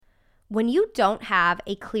When you don't have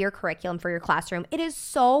a clear curriculum for your classroom, it is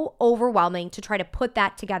so overwhelming to try to put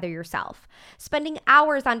that together yourself. Spending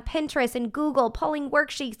hours on Pinterest and Google pulling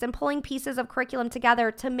worksheets and pulling pieces of curriculum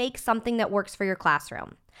together to make something that works for your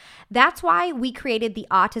classroom. That's why we created the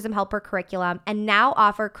Autism Helper curriculum and now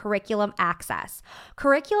offer Curriculum Access.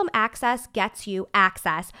 Curriculum Access gets you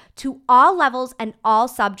access to all levels and all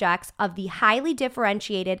subjects of the highly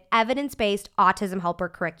differentiated, evidence-based Autism Helper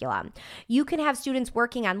curriculum. You can have students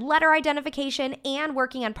working on letter identification and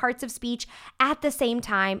working on parts of speech at the same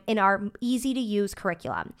time in our easy-to-use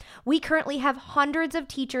curriculum. We currently have hundreds of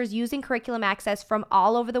teachers using Curriculum Access from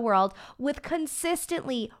all over the world with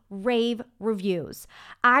consistently rave reviews.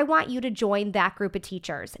 I want you to join that group of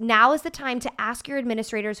teachers. Now is the time to ask your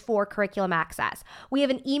administrators for Curriculum Access. We have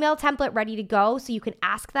an email template ready to go, so you can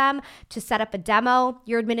ask them to set up a demo.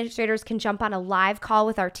 Your administrators can jump on a live call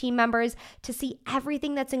with our team members to see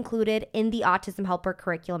everything that's included in the Autism Helper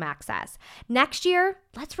Curriculum Access. Next year,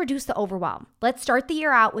 let's reduce the overwhelm. Let's start the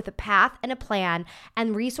year out with a path and a plan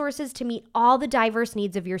and resources to meet all the diverse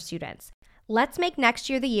needs of your students. Let's make next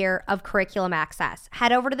year the year of Curriculum Access.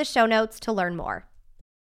 Head over to the show notes to learn more.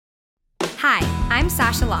 Hi, I'm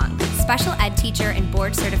Sasha Long, special ed teacher and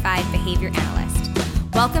board-certified behavior analyst.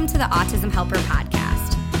 Welcome to the Autism Helper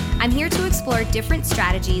podcast. I'm here to explore different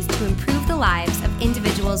strategies to improve the lives of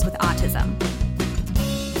individuals with autism.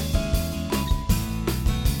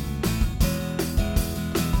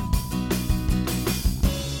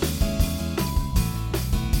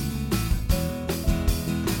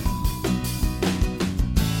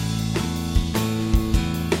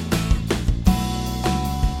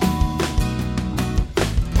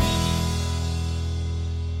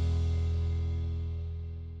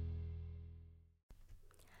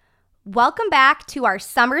 Welcome back to our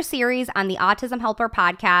summer series on the Autism Helper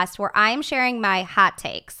podcast, where I am sharing my hot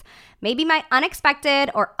takes, maybe my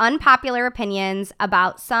unexpected or unpopular opinions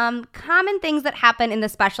about some common things that happen in the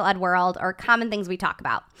special ed world or common things we talk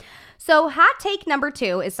about. So hot take number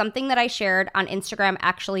 2 is something that I shared on Instagram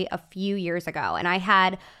actually a few years ago, and I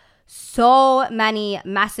had so many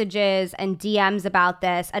messages and DMs about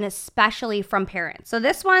this, and especially from parents. So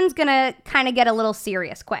this one's gonna kind of get a little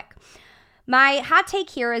serious quick. My hot take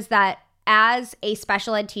here is that as a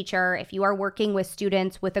special ed teacher, if you are working with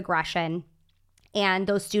students with aggression and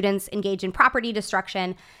those students engage in property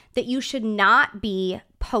destruction, that you should not be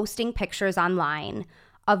posting pictures online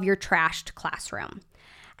of your trashed classroom.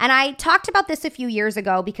 And I talked about this a few years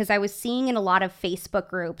ago because I was seeing in a lot of Facebook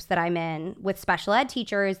groups that I'm in with special ed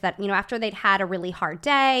teachers that, after they'd had a really hard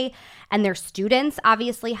day and their students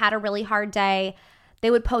obviously had a really hard day, they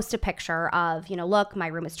would post a picture of, look, my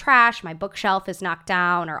room is trash, my bookshelf is knocked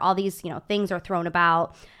down, or all these, things are thrown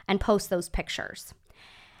about, and post those pictures.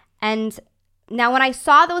 And now when I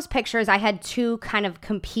saw those pictures, I had two kind of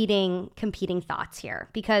competing thoughts here,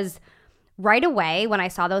 because right away when I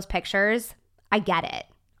saw those pictures, I get it.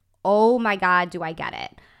 Oh my God, do I get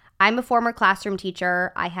it. I'm a former classroom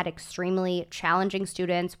teacher. I had extremely challenging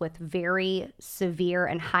students with very severe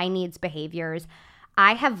and high needs behaviors.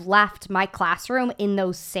 I have left my classroom in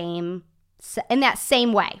that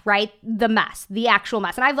same way, right? The mess, the actual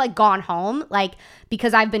mess. And I've gone home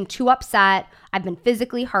because I've been too upset. I've been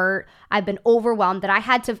physically hurt. I've been overwhelmed that I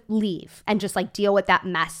had to leave and just deal with that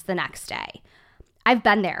mess the next day. I've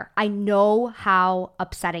been there. I know how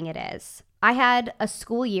upsetting it is. I had a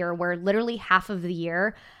school year where literally half of the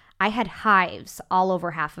year I had hives all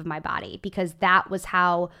over half of my body because that was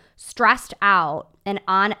how stressed out and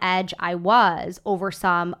on edge I was over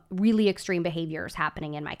some really extreme behaviors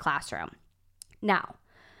happening in my classroom. Now,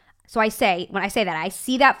 when I say that, I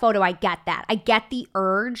see that photo, I get that. I get the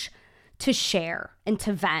urge to share and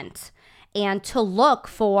to vent and to look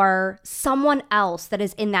for someone else that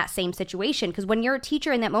is in that same situation. Because when you're a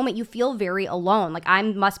teacher in that moment, you feel very alone. I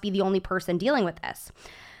must be the only person dealing with this.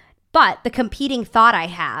 But the competing thought I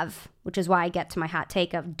have, which is why I get to my hot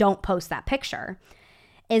take of don't post that picture,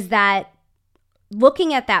 is that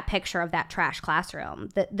looking at that picture of that trash classroom,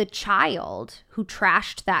 the child who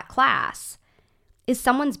trashed that class is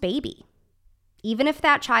someone's baby. Even if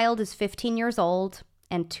that child is 15 years old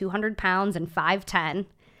and 200 pounds and 5'10",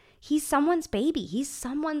 he's someone's baby. He's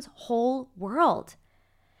someone's whole world.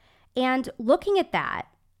 And looking at that,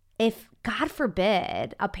 if God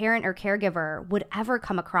forbid a parent or caregiver would ever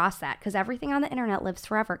come across that, because everything on the internet lives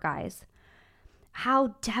forever, guys,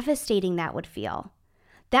 how devastating that would feel.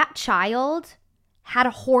 That child had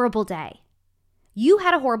a horrible day. You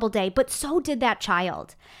had a horrible day, but so did that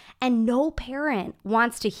child. And no parent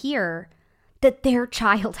wants to hear that their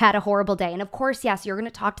child had a horrible day. And of course, yes, you're going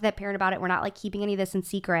to talk to that parent about it. We're not keeping any of this in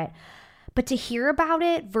secret. But to hear about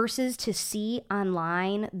it versus to see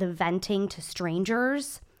online the venting to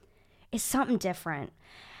strangers is something different.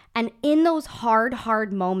 And in those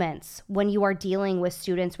hard moments when you are dealing with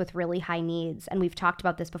students with really high needs, and we've talked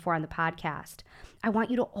about this before on the podcast, I want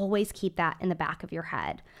you to always keep that in the back of your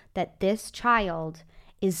head, that this child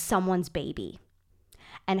is someone's baby.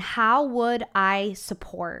 And how would I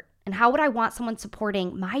support, and how would I want someone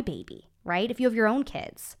supporting my baby, right? If you have your own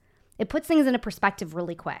kids, it puts things into perspective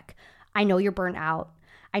really quick. I know you're burnt out.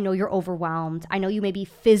 I know you're overwhelmed. I know you may be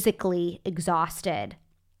physically exhausted.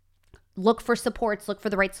 Look for supports, look for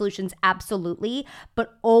the right solutions, absolutely.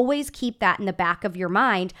 But always keep that in the back of your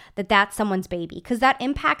mind that that's someone's baby, because that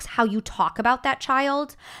impacts how you talk about that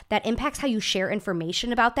child. That impacts how you share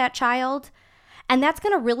information about that child. And that's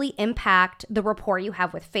going to really impact the rapport you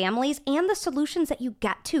have with families and the solutions that you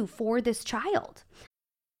get to for this child.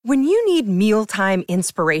 When you need mealtime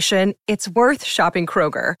inspiration, it's worth shopping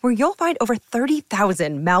Kroger, where you'll find over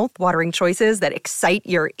 30,000 mouth-watering choices that excite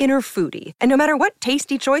your inner foodie. And no matter what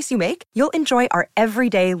tasty choice you make, you'll enjoy our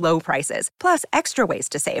everyday low prices, plus extra ways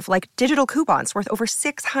to save, like digital coupons worth over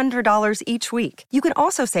 $600 each week. You can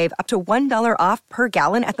also save up to $1 off per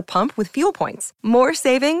gallon at the pump with fuel points. More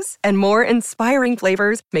savings and more inspiring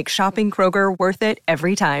flavors make shopping Kroger worth it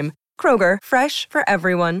every time. Kroger, fresh for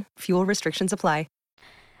everyone. Fuel restrictions apply.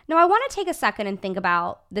 Now, I want to take a second and think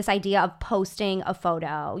about this idea of posting a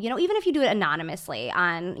photo, even if you do it anonymously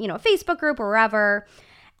on, a Facebook group or wherever.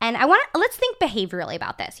 And let's think behaviorally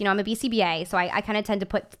about this. I'm a BCBA, so I kind of tend to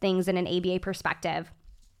put things in an ABA perspective.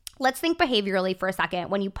 Let's think behaviorally for a second.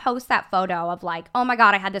 When you post that photo of like, oh my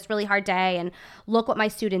God, I had this really hard day and look what my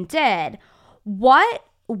student did.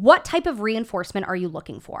 What type of reinforcement are you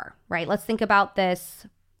looking for, right? Let's think about this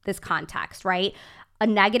context, right? A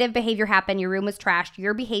negative behavior happened, your room was trashed,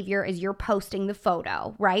 your behavior is you're posting the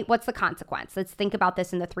photo, right? What's the consequence? Let's think about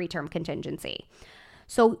this in the 3-term contingency.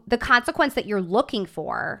 So the consequence that you're looking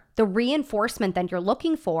for, the reinforcement that you're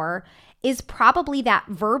looking for, is probably that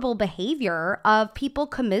verbal behavior of people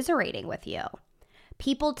commiserating with you.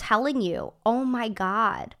 People telling you, oh my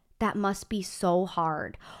God, that must be so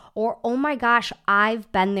hard. Or, oh my gosh,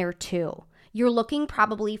 I've been there too. You're looking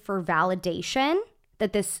probably for validation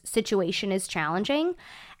that this situation is challenging,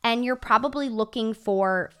 and you're probably looking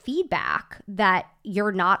for feedback that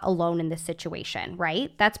you're not alone in this situation,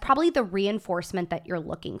 right? That's probably the reinforcement that you're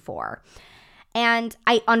looking for. And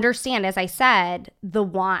I understand, as I said, the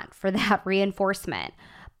want for that reinforcement.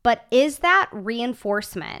 But is that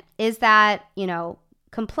reinforcement, is that,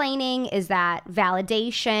 complaining, is that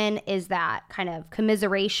validation, is that kind of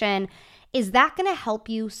commiseration, is that going to help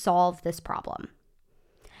you solve this problem?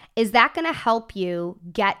 Is that going to help you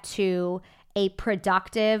get to a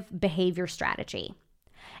productive behavior strategy?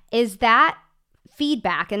 Is that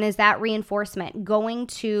feedback and is that reinforcement going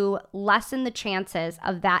to lessen the chances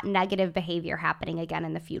of that negative behavior happening again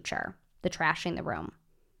in the future? The trashing the room?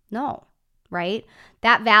 No, right?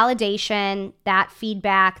 That validation, that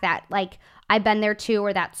feedback, that like, I've been there too,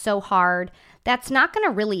 or that's so hard, that's not going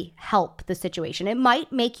to really help the situation. It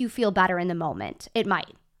might make you feel better in the moment. It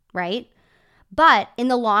might, right? But in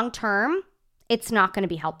the long term, it's not going to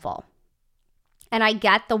be helpful. And I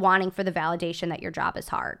get the wanting for the validation that your job is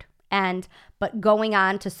hard. But going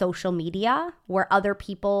on to social media where other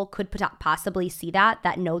people could possibly see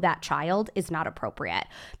that know that child is not appropriate,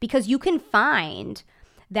 because you can find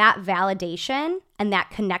that validation and that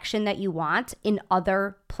connection that you want in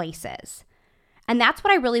other places. And that's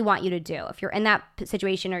what I really want you to do. If you're in that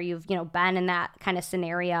situation or you've, been in that kind of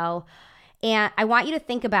scenario, and I want you to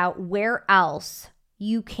think about where else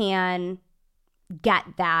you can get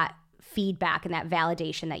that feedback and that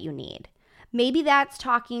validation that you need. Maybe that's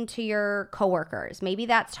talking to your coworkers. Maybe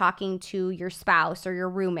that's talking to your spouse or your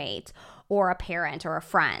roommate or a parent or a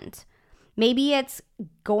friend. Maybe it's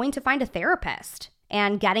going to find a therapist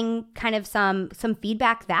and getting kind of some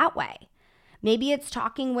feedback that way. Maybe it's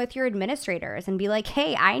talking with your administrators and be like,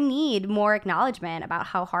 hey, I need more acknowledgement about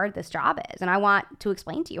how hard this job is. And I want to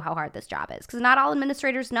explain to you how hard this job is, because not all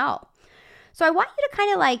administrators know. So I want you to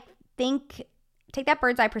kind of like take that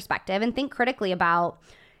bird's eye perspective and think critically about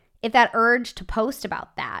if that urge to post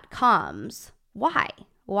about that comes, why?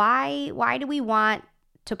 Why do we want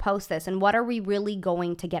to post this, and what are we really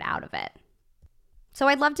going to get out of it? So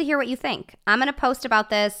I'd love to hear what you think. I'm going to post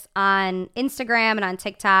about this on Instagram and on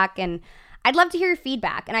TikTok, and I'd love to hear your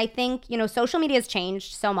feedback. And I think, social media has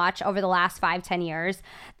changed so much over the last 5-10 years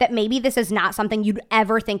that maybe this is not something you'd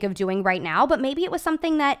ever think of doing right now, but maybe it was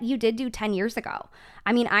something that you did do 10 years ago.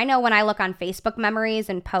 I mean, I know when I look on Facebook memories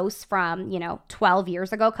and posts from, 12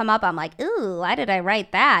 years ago come up, I'm like, ooh, why did I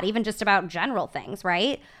write that? Even just about general things,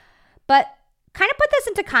 right? But kind of put this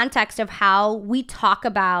into context of how we talk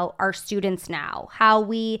about our students now, how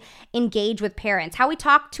we engage with parents, how we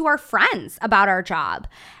talk to our friends about our job,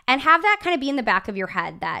 and have that kind of be in the back of your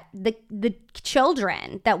head that the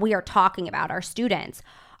children that we are talking about, our students,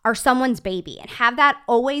 are someone's baby, and have that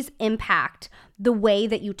always impact the way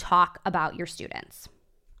that you talk about your students.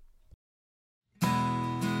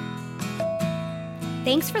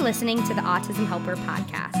 Thanks for listening to the Autism Helper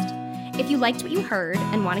podcast. If you liked what you heard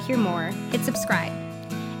and want to hear more, hit subscribe.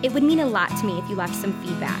 It would mean a lot to me if you left some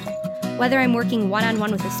feedback. Whether I'm working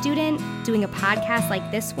one-on-one with a student, doing a podcast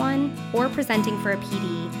like this one, or presenting for a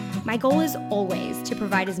PD, my goal is always to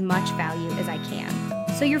provide as much value as I can.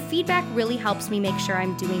 So your feedback really helps me make sure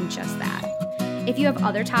I'm doing just that. If you have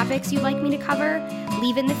other topics you'd like me to cover,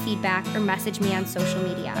 leave in the feedback or message me on social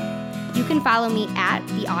media. You can follow me at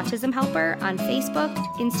The Autism Helper on Facebook,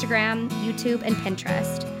 Instagram, YouTube, and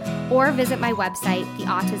Pinterest, or visit my website,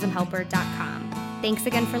 theautismhelper.com. Thanks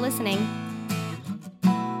again for listening.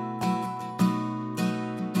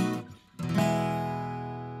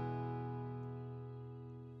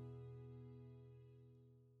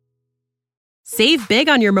 Save big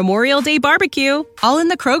on your Memorial Day barbecue, all in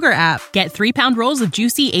the Kroger app. Get 3-pound rolls of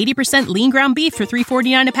juicy 80% lean ground beef for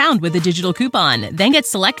 $3.49 a pound with a digital coupon. Then get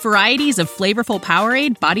select varieties of flavorful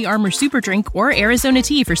Powerade, Body Armor Super Drink, or Arizona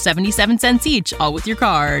tea for 77 cents each, all with your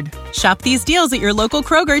card. Shop these deals at your local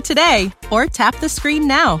Kroger today, or tap the screen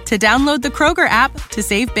now to download the Kroger app to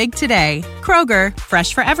save big today. Kroger,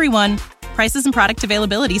 fresh for everyone. Prices and product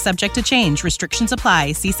availability subject to change. Restrictions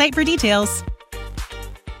apply. See site for details.